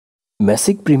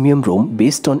Masik Premium Rom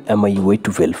based on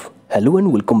MIUI12. Hello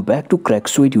and welcome back to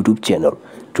Craxoid YouTube channel.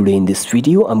 Today in this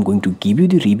video I'm going to give you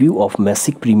the review of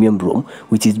Masik Premium Rom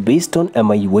which is based on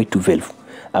MIUI12.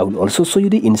 I will also show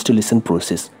you the installation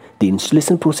process. The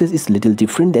installation process is little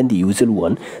different than the usual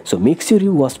one, so make sure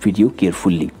you watch video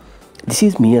carefully. This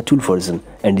is Miatoll version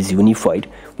and is unified,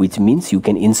 which means you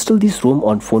can install this ROM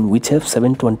on phone which have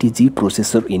 720G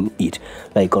processor in it,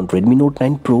 like on Redmi Note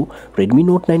 9 Pro, Redmi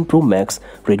Note 9 Pro Max,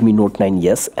 Redmi Note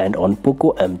 9s and on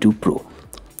Poco M2 Pro.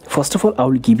 First of all, I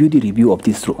will give you the review of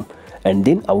this ROM and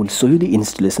then I will show you the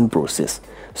installation process.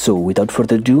 So without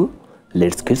further ado,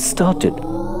 let's get started.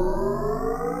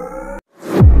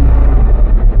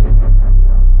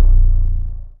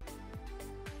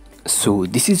 So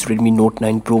this is Redmi Note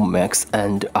 9 Pro Max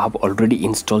and I have already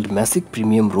installed Masik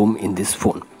Premium ROM in this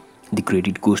phone. The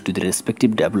credit goes to the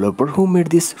respective developer who made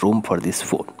this ROM for this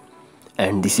phone.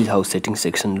 And this is how setting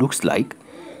section looks like.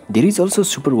 There is also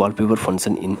super wallpaper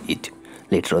function in it.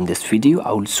 Later on this video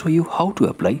I will show you how to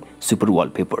apply super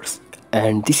wallpapers.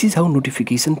 And this is how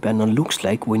notification panel looks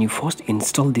like when you first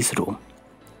install this ROM.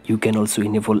 You can also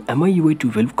enable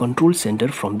MIUI12 control center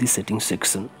from the settings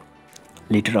section.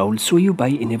 Later I will show you by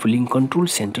enabling control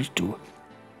center too.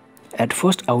 At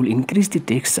first I will increase the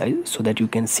text size so that you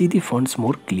can see the fonts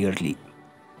more clearly.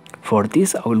 For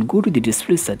this I will go to the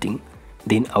display setting,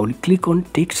 then I will click on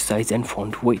text size and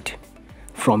font weight.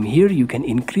 From here you can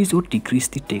increase or decrease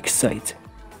the text size.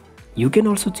 You can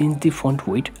also change the font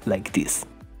weight like this.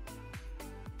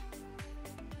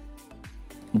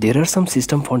 There are some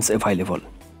system fonts available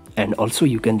and also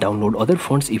you can download other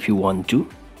fonts if you want to.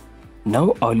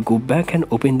 Now I will go back and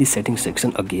open the settings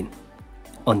section again.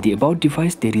 On the about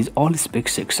device there is all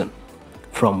specs section,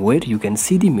 from where you can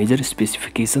see the major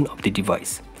specification of the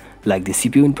device, like the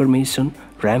CPU information,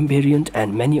 RAM variant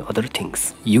and many other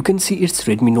things. You can see it's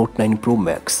Redmi Note 9 Pro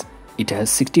Max. It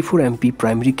has 64MP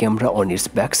primary camera on its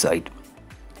backside.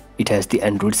 It has the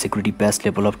Android security patch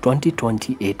level of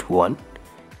 20.28.1.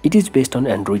 It is based on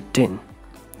Android 10.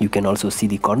 You can also see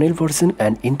the kernel version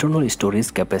and internal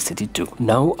storage capacity too.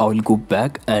 Now I will go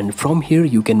back and from here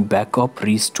you can backup,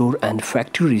 restore and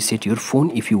factory reset your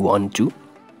phone if you want to.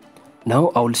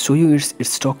 Now I will show you its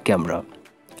stock camera.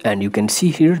 And you can see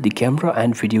here the camera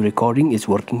and video recording is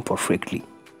working perfectly.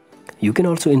 You can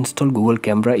also install Google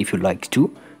Camera if you like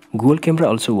to. Google Camera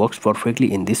also works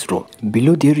perfectly in this ROM.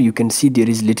 Below there you can see there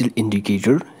is little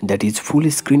indicator, that is full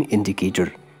screen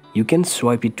indicator. You can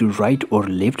swipe it to right or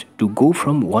left to go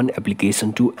from one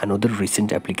application to another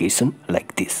recent application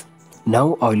like this.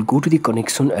 Now I will go to the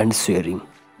connection and sharing.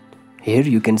 Here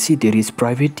you can see there is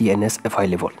private DNS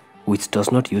available, which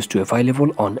does not used to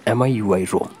available on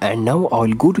MIUI ROM. And now I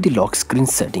will go to the lock screen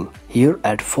setting. Here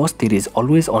at first there is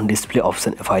always on display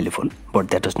option available, but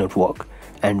that does not work.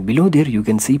 And below there you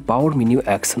can see power menu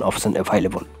action option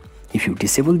available. If you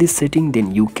disable this setting,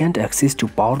 then you can't access to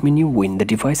power menu when the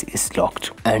device is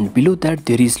locked. And below that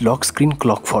there is lock screen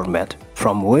clock format,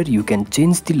 from where you can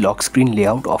change the lock screen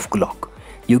layout of clock.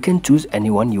 You can choose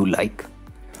anyone you like.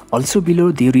 Also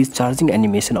below there is charging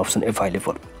animation option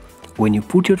available. When you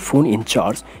put your phone in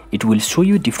charge, it will show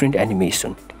you different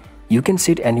animation. You can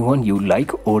set anyone you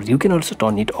like or you can also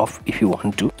turn it off if you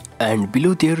want to. And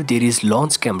below there is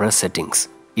launch camera settings.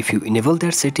 If you enable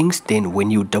their settings, then when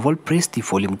you double press the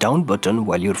volume down button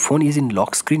while your phone is in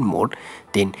lock screen mode,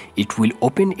 then it will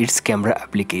open its camera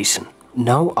application.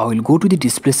 Now I will go to the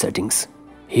display settings.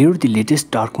 Here the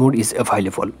latest dark mode is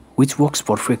available, which works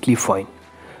perfectly fine.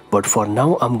 But for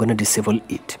now I'm gonna disable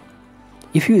it.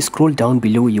 If you scroll down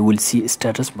below you will see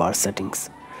status bar settings.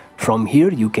 From here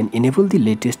you can enable the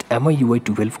latest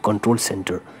MIUI12 control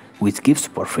center, which gives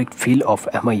perfect feel of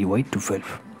MIUI12.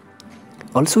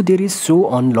 Also there is show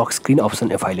on lock screen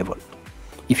option available.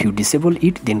 If you disable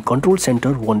it, then control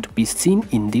center won't be seen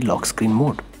in the lock screen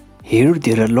mode. Here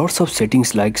there are lots of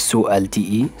settings like show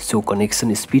LTE, show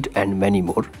connection speed and many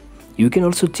more. You can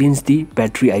also change the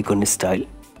battery icon style.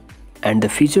 And the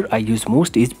feature I use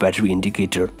most is battery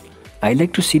indicator. I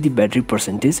like to see the battery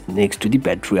percentage next to the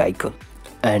battery icon.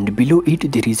 And below it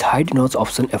there is hide notch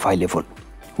option available,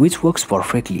 which works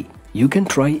perfectly. You can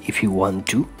try if you want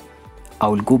to. I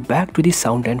will go back to the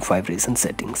sound and vibration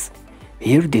settings.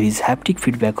 Here there is haptic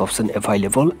feedback option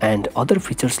available and other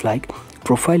features like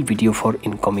profile video for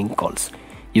incoming calls.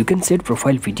 You can set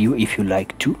profile video if you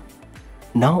like to.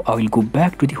 Now I will go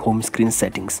back to the home screen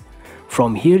settings.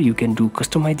 From here you can do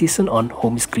customization on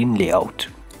home screen layout.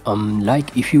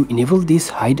 Like if you enable this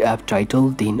hide app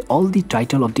title, then all the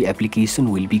title of the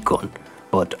application will be gone.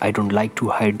 But I don't like to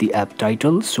hide the app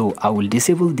title, so I will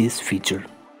disable this feature.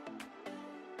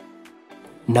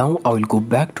 Now I will go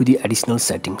back to the additional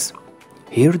settings.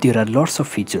 Here there are lots of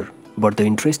features, but the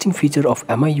interesting feature of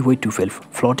MIUI12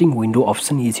 floating window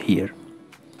option is here.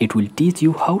 It will teach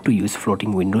you how to use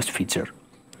floating windows feature.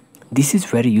 This is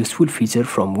very useful feature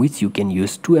from which you can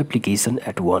use 2 applications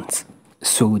at once.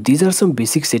 So these are some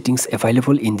basic settings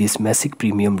available in this Masik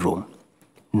Premium Rom.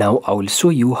 Now I will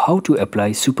show you how to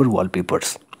apply super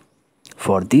wallpapers.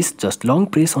 For this, just long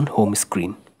press on home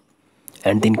screen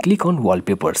and then click on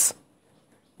wallpapers.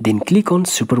 Then click on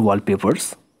super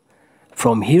wallpapers.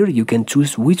 From here you can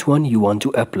choose which one you want to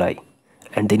apply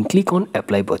and then click on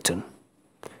apply button.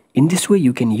 In this way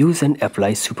you can use and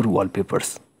apply super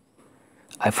wallpapers.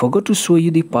 I forgot to show you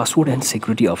the password and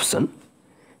security option.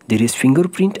 There is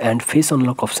fingerprint and face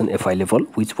unlock option available,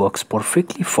 which works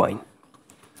perfectly fine.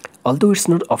 Although it's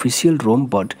not official ROM,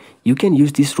 but you can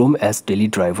use this ROM as daily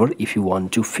driver if you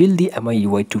want to feel the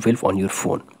MIUI12 on your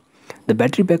phone. The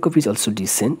battery backup is also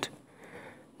decent.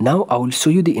 Now I will show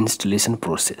you the installation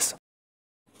process.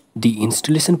 The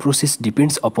installation process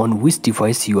depends upon which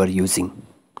device you are using.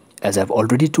 As I've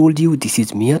already told you, this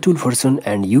is Miatoll version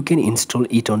and you can install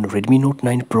it on Redmi Note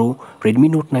 9 Pro,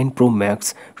 Redmi Note 9 Pro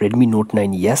Max, Redmi Note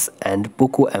 9s and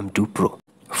Poco M2 Pro.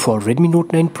 For Redmi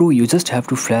Note 9 Pro, you just have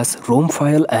to flash ROM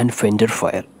file and Finder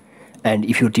file. And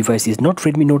if your device is not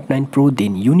Redmi Note 9 Pro,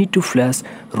 then you need to flash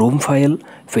ROM file,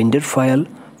 Finder file,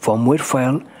 firmware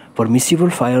file, permissible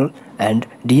file and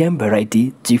DM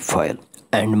variety zip file.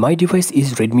 And my device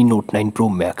is Redmi Note 9 Pro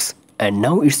Max. And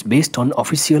now it's based on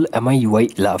official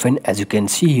MIUI11 as you can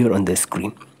see here on the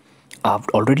screen. I've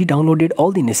already downloaded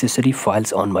all the necessary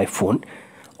files on my phone.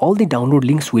 All the download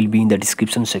links will be in the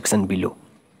description section below.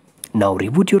 Now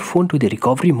reboot your phone to the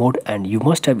recovery mode and you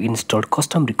must have installed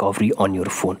custom recovery on your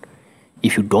phone.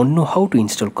 If you don't know how to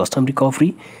install custom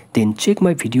recovery, then check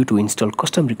my video to install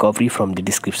custom recovery from the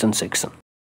description section.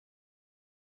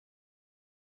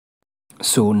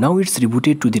 So now it's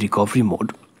rebooted to the recovery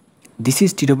mode. This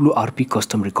is TWRP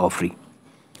custom recovery.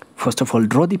 First of all,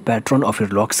 draw the pattern of your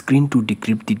lock screen to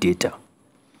decrypt the data.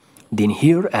 Then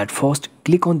here at first,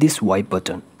 click on this wipe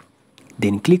button.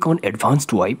 Then click on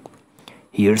advanced wipe.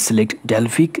 Here select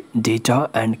Delphic,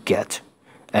 data and cache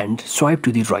and swipe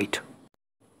to the right.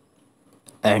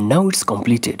 And now it's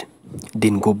completed.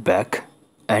 Then go back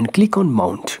and click on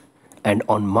mount. And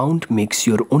on mount make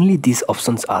sure only these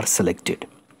options are selected.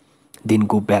 Then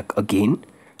go back again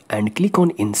and click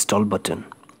on install button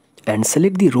and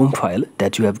select the ROM file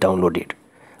that you have downloaded.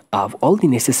 I have all the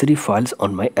necessary files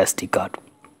on my SD card.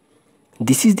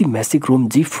 This is the Masik ROM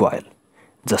zip file.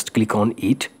 Just click on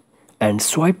it and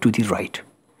swipe to the right.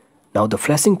 Now the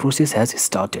flashing process has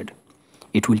started.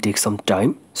 It will take some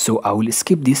time, so I will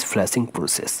skip this flashing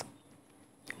process.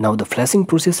 Now the flashing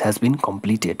process has been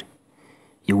completed.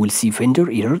 You will see vendor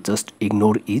error, just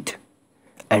ignore it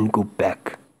and go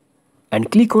back. And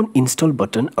click on install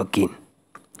button again.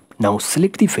 Now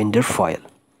select the vendor file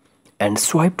and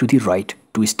swipe to the right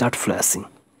to start flashing.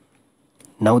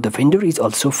 Now the vendor is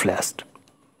also flashed.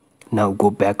 Now go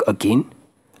back again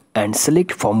and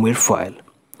select firmware file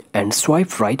and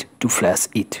swipe right to flash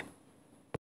it.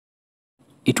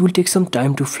 It will take some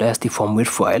time to flash the firmware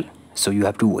file, so you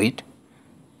have to wait.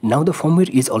 Now the firmware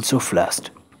is also flashed.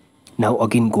 Now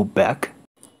again go back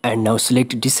and now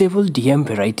select disable DM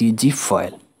variety zip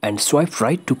file and swipe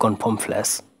right to confirm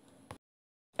flash.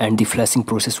 And the flashing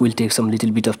process will take some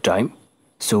little bit of time,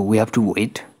 so we have to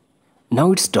wait.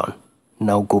 Now it's done.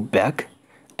 Now go back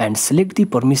and select the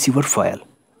permissible file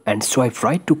and swipe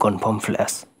right to confirm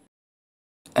flash.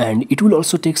 And it will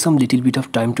also take some little bit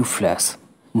of time to flash.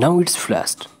 Now it's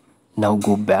flashed. Now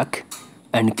go back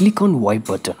and click on wipe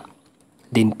button.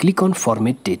 Then click on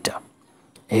format data.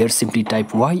 Here simply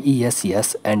type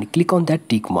YES and click on that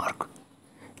tick mark.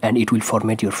 And it will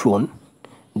format your phone.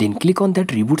 Then click on that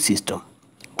reboot system.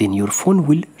 Then your phone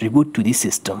will reboot to the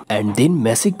system. And then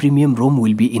Masik Premium Rom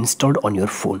will be installed on your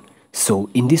phone. So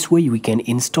in this way we can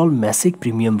install Masik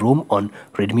Premium Rom on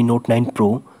Redmi Note 9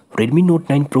 Pro, Redmi Note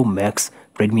 9 Pro Max,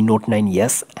 Redmi Note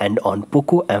 9s and on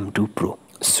Poco M2 Pro.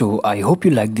 So I hope you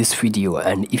like this video,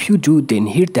 and if you do, then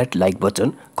hit that like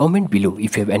button, comment below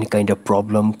if you have any kind of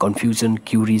problem, confusion,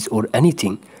 queries or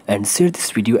anything, and share this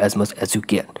video as much as you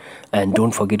can. And don't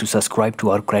forget to subscribe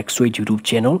to our Craxoid YouTube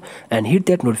channel and hit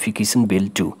that notification bell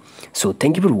too. So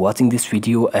thank you for watching this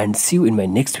video and see you in my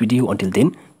next video. Until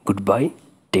then, goodbye,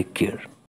 take care.